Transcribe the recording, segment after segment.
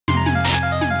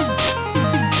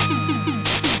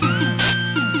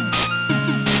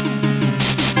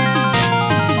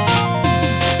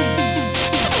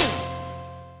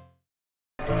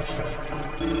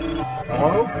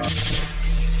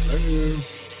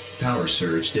Power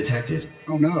surge detected.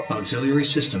 Oh no. Auxiliary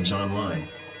systems online.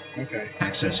 Okay.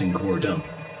 Accessing core dump.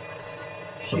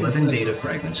 11 data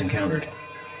fragments encountered.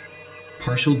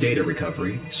 Partial data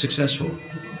recovery successful.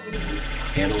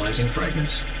 Analyzing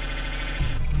fragments.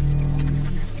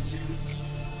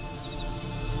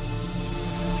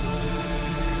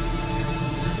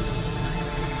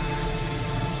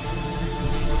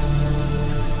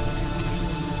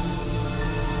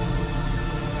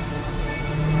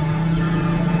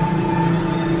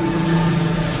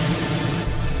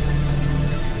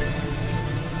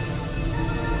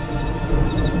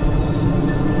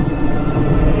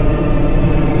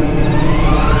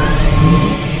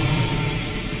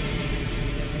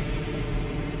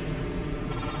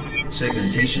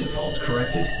 Segmentation fault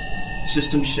corrected.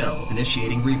 System shell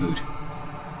initiating reboot.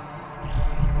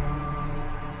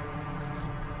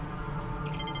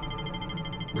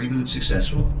 Reboot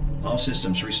successful. All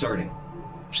systems restarting.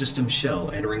 System shell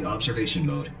entering observation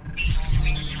mode.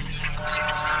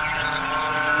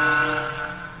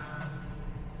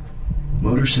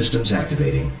 Motor systems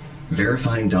activating.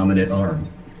 Verifying dominant arm.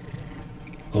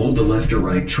 Hold the left or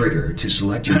right trigger to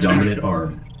select your dominant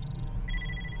arm.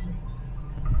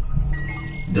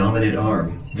 Dominant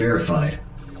arm verified.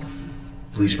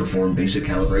 Please perform basic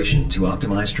calibration to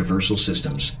optimize traversal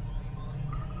systems.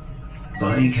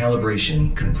 Body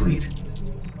calibration complete.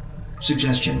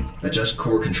 Suggestion: adjust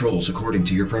core controls according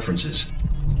to your preferences.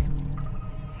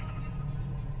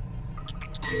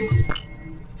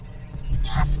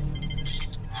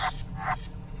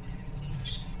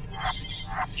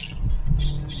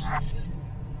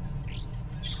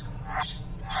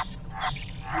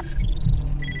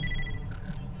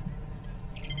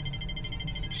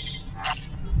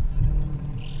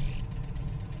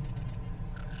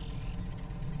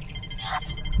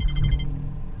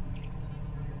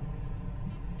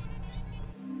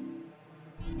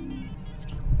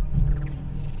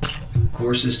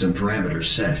 Core system parameters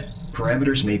set.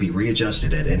 Parameters may be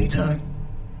readjusted at any time.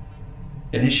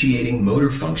 Initiating motor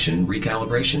function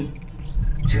recalibration.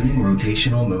 Tuning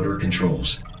rotational motor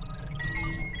controls.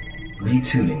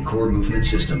 Retuning core movement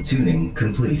system. Tuning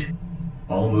complete.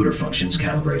 All motor functions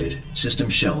calibrated. System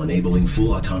shell enabling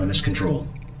full autonomous control.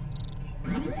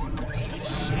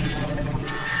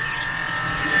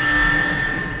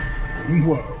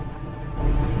 Whoa.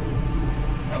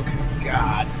 Okay,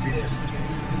 God, this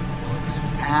game looks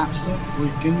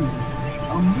absolutely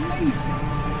amazing.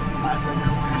 The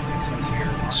graphics in here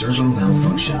are Servo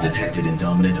malfunction detected in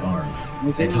dominant arm.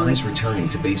 Advise returning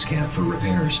to base camp for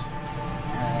repairs.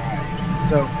 Alright,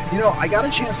 so, you know, I got a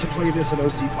chance to play this at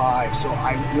OC5, so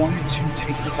I wanted to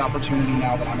take this opportunity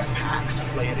now that I'm at PAX to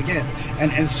play it again.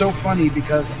 And it's so funny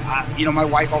because, you know, my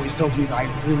wife always tells me that I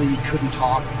really couldn't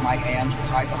talk, my hands were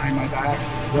tied behind my back.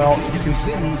 Well, you can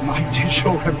see my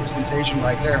digital representation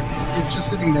right there is just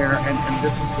sitting there, and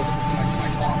this is what it looks like when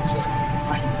I talk, so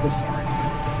I'm so sorry.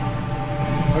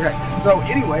 Okay, so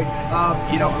anyway,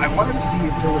 you know, I wanted to see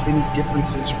if there was any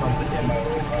differences from the demo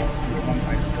of the one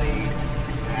I played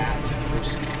at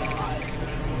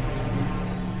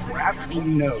OC5. Gravity,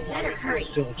 no, it's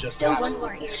still just one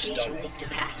more irrigation leak to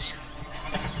patch.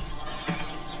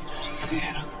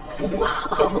 Man,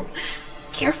 Whoa!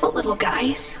 Careful, little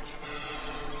guys.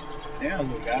 yeah,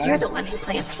 little guys. You're the one who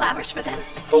plants flowers for them.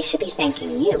 They should be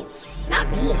thanking you, not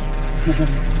me.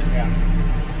 Yeah.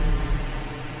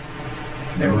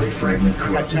 Memory fragment I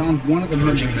corrupted. found one of the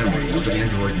Purging memory memory of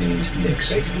fragments. android named Nix.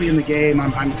 Basically, in the game,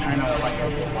 I'm kind of like a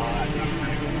robot, and I'm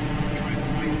kind of going through trying to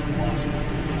find these lost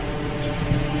memories. So,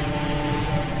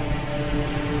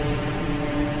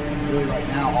 really, right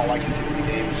now, all I can do in the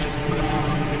game is just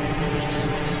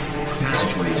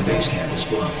Passageway to base camp is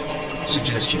blocked.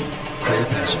 Suggestion: clear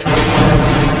passageway.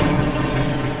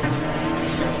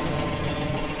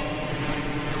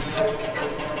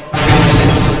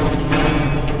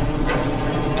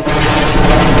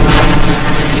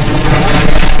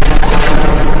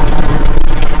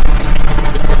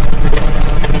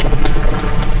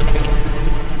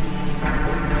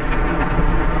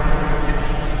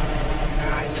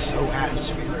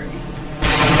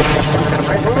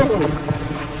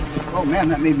 Oh man,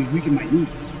 that made me weaken my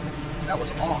knees. That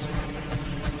was awesome.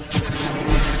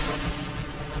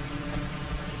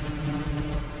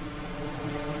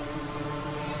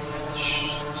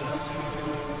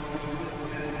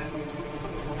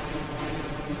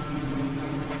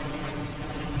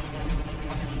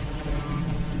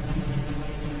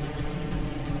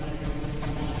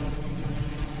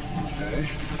 Okay.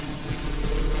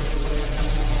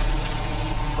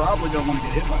 Probably don't want to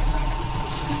get hit by that.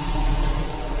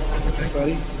 Okay,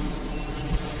 buddy.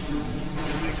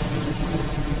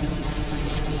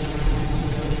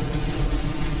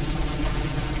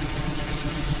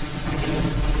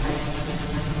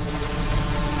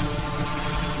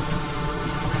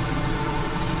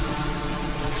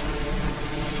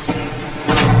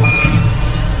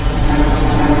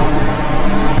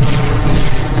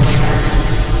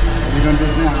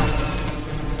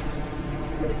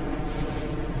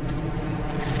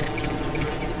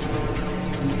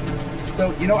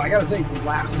 you know, I gotta say, the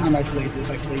last time I played this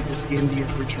in the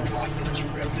original Oculus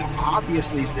Rift. Now,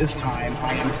 obviously, this time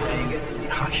I am playing it in the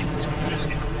Oculus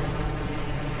Rift.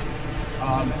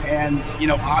 And, you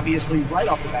know, obviously, right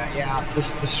off the bat, yeah, the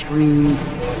screen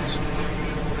looks great.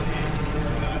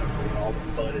 I don't know what all the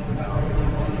FUD is about on the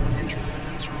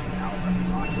internet right now, but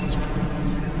this Oculus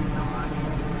Rift is not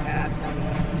bad at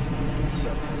all.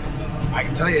 So, I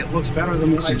can tell you it looks better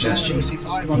than what I saw in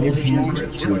OC5 on the original Hold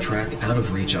hand grip to attract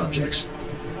out-of-reach objects.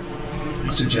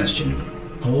 Suggestion.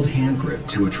 Hold hand grip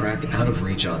to attract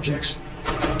out-of-reach objects.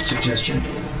 Suggestion.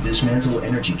 Dismantle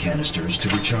energy canisters to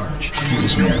recharge. To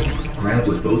dismantle, grab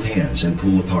with both hands and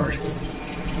pull apart.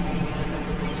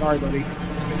 Sorry, buddy,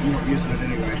 but you weren't using it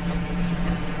anyway.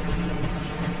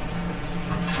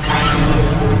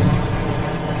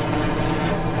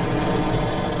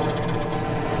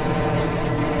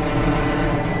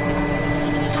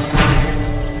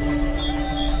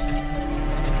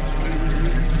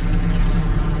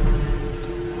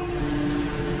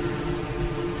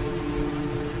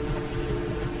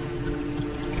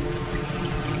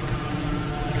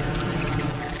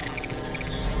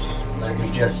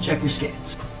 Just check your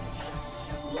scans.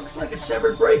 Looks like a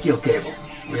severed brachial cable.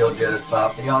 We'll just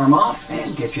pop the arm off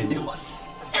and get you a new one.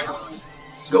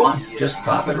 Go on, just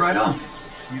pop it right on.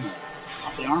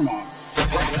 Pop the arm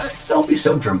off. Don't be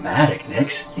so dramatic,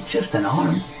 Nix. It's just an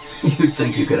arm. You'd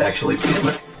think you could actually feel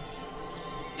it.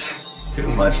 Too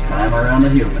much time around the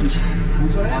humans.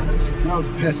 That's what happens. Those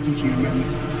pesky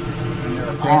humans. And their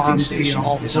Crafting arms station being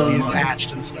all is fully online.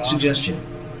 attached and stuff. Suggestion.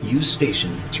 Use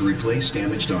station to replace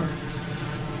damaged arm.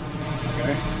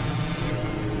 Okay. So,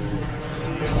 let's see. I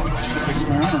want to fix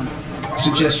my arm.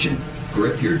 Suggestion.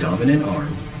 Grip your dominant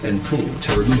arm and pull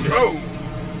to remove it. Oh!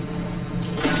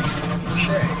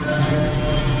 Okay.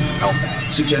 Help that.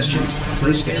 Suggestion.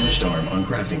 Place damaged arm on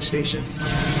crafting station.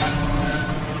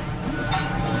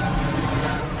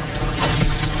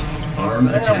 Arm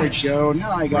attached. There we go.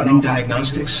 Now I got Running all my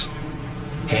diagnostics.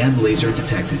 Hand laser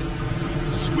detected.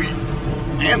 Sweet.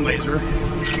 And laser.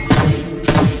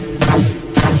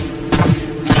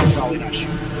 Probably not shoot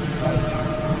fast enough.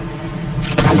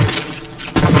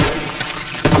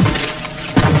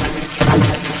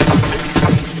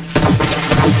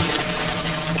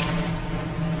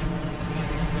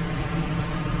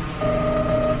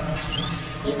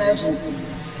 Emergency.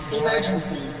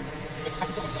 Emergency.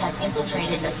 Detectives have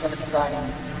infiltrated the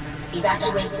gardens.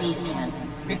 Evacuate base camp.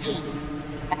 Repeat.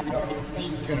 Uh-oh.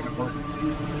 Kind of emergency.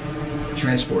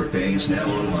 Transport bay is now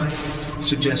online.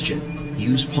 Suggestion.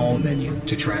 Use palm menu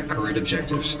to track current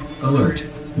objectives. Alert.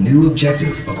 New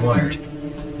objective acquired.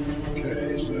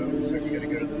 Okay, so looks like we gotta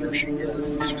go to the nursery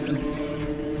gardens.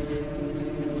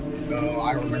 Oh,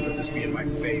 I remember this being my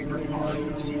favorite part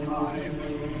of C5.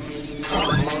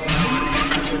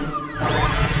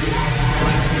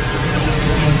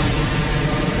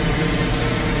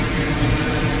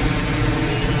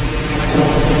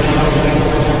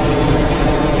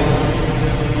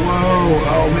 Whoa,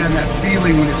 oh man, that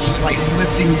feeling when it's just like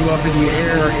lifting you up in the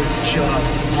air is just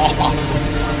awesome.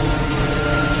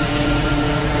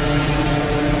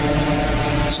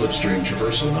 Slipstream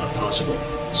traversal not possible.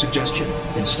 Suggestion.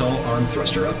 Install arm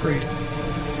thruster upgrade. Bring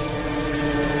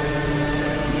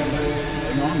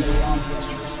on the arm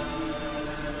thrusters.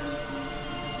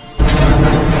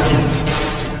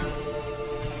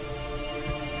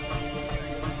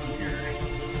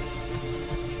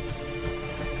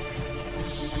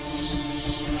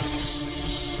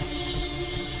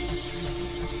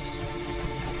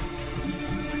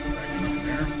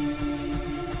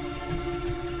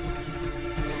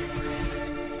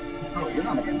 Oh, you're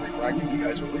not getting refracted. You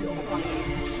guys are real.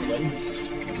 You ready?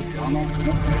 Get the arm off?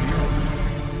 Nope, right here.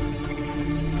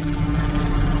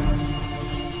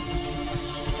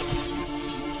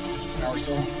 Power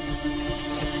cell.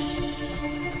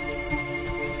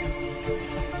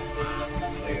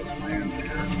 Lay of the land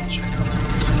there. Check out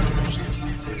some of the stuff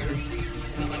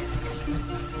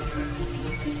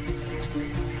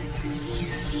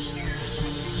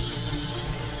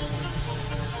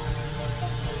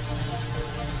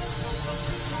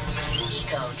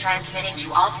Eco transmitting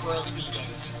to off-world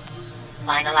beacons.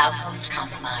 Final outpost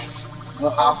compromised.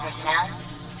 Uh-oh. All personnel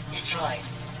destroyed.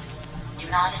 Do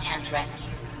not attempt rescue.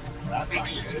 That's not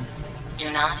Repeat. good.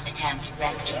 Do not attempt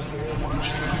rescue. That's a little much.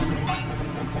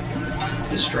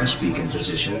 Distress beacon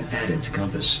position added to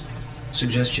compass.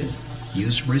 Suggestion.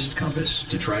 Use wrist compass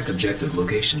to track objective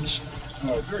locations.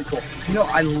 Oh, very cool. You know,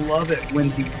 I love it when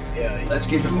the Let's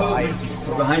keep it UI moving. is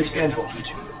We're behind schedule.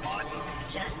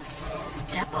 Just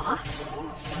step off.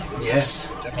 Yes.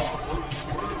 Step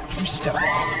off. You step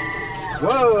off.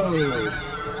 Whoa!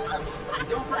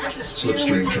 Don't crash the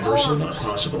Slipstream traversal not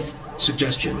possible.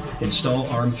 Suggestion, install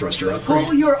arm thruster upgrade.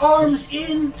 Pull your arms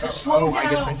in to slow down. I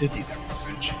guess I did need that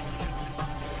wrench.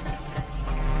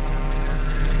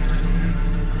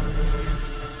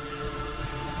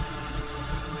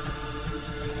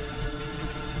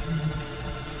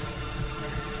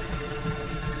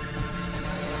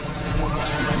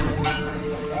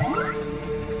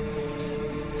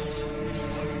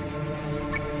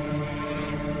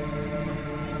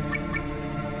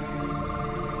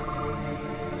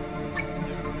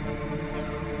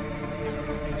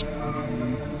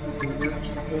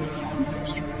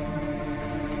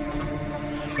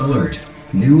 Alert.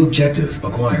 New objective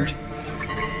acquired.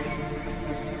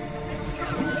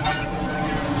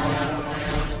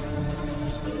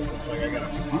 So it looks like I gotta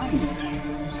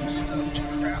find some stuff to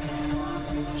craft.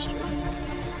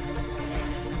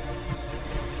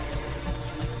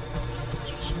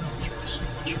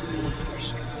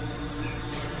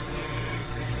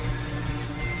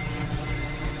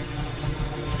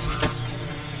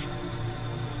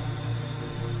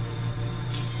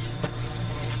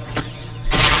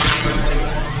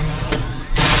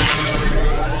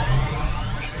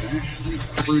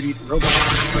 Fruity robot.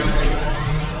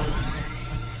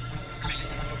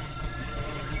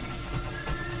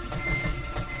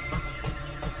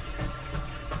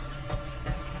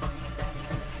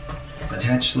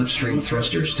 Attach slipstream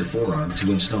thrusters to forearm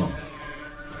to install.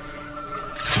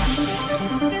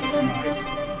 Nice.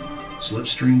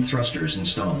 Slipstream thrusters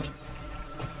installed.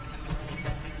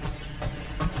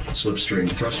 Slipstream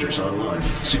thrusters online.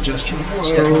 Suggestion,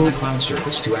 step onto cloud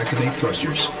surface to activate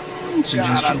thrusters.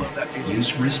 Suggestion, God, I love that feeling.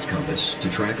 use wrist compass to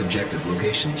track objective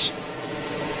locations.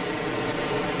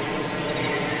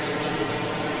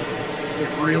 It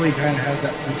really kind of has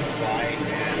that sense of flying,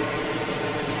 man.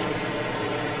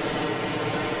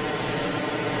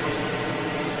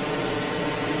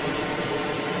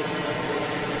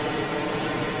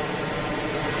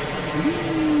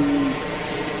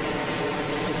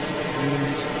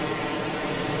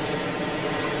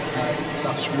 Alright,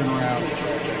 stop screwing around and try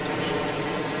objective.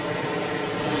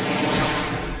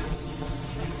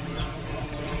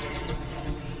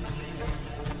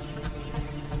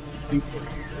 I think we're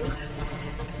here.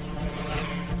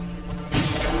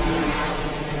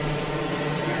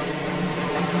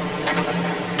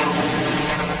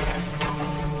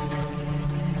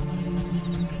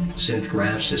 Synth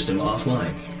graph system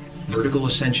offline. Vertical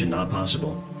ascension not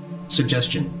possible.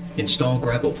 Suggestion, install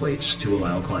grapple plates to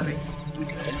allow climbing.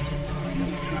 Okay.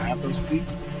 Can I have those,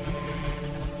 please?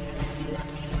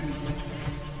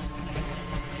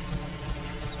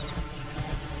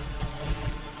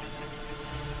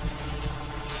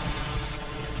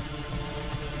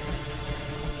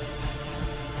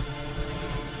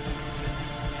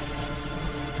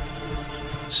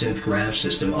 Synth graph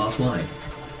system offline.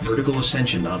 Vertical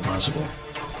ascension not possible.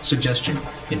 Suggestion,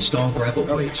 install grapple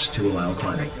plates to allow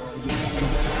climbing.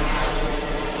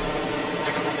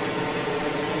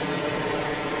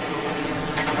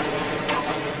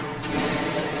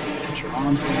 So put your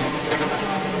arms down.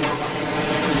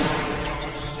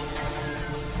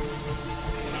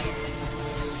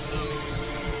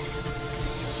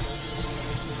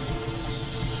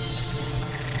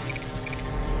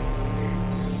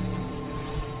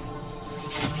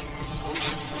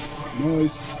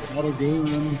 Nice. Got a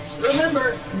gun.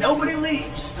 Remember, nobody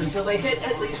leaves until they hit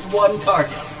at least one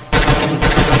target.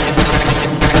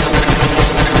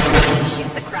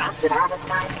 Shoot the crops at harvest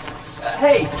time?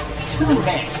 Hey, 2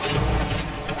 hands.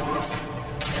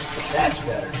 That's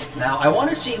better. Now, I want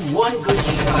to see one good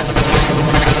shot.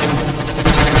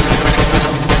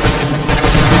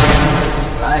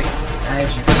 Right,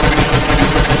 as you can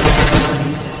see,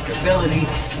 increases stability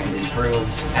and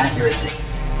improves accuracy.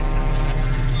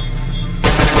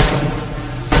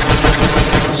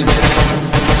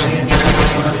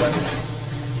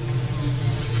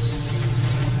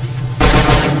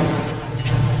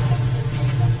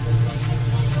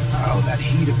 Oh, that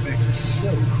heat effect is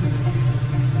so cool.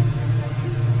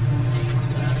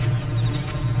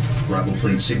 Grapple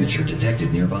plate signature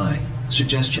detected nearby.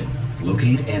 Suggestion,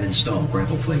 locate and install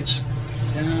grapple plates.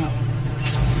 Yeah.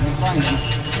 I'm fine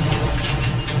now.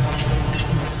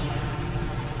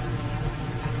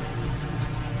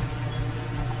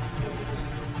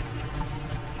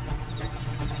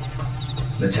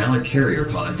 Metallic carrier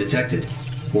pod detected.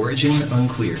 Origin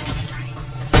unclear.